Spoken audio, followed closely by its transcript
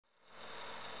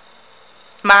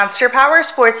Monster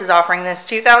Powersports is offering this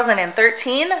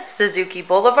 2013 Suzuki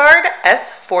Boulevard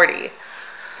S40.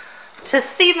 To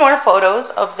see more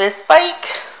photos of this bike,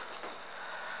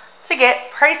 to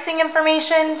get pricing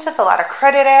information, to fill out a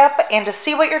credit app, and to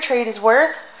see what your trade is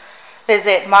worth,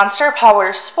 visit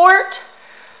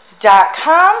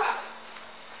monsterpowersport.com.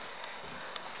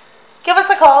 Give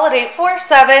us a call at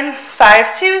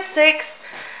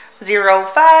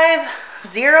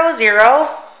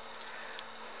 847-526-0500.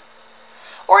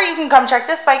 Or you can come check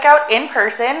this bike out in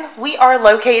person. We are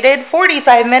located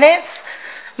 45 minutes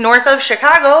north of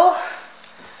Chicago,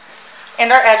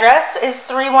 and our address is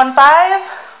 315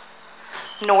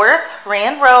 North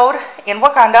Rand Road in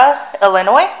Wauconda,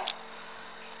 Illinois.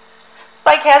 This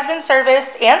bike has been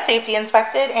serviced and safety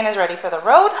inspected and is ready for the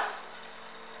road.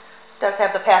 Does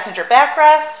have the passenger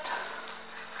backrest.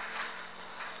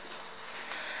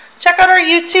 Check out our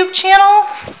YouTube channel.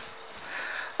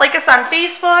 Like us on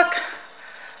Facebook.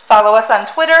 Follow us on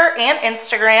Twitter and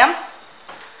Instagram.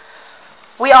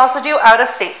 We also do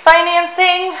out-of-state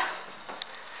financing,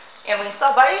 and we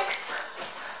sell bikes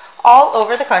all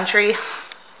over the country.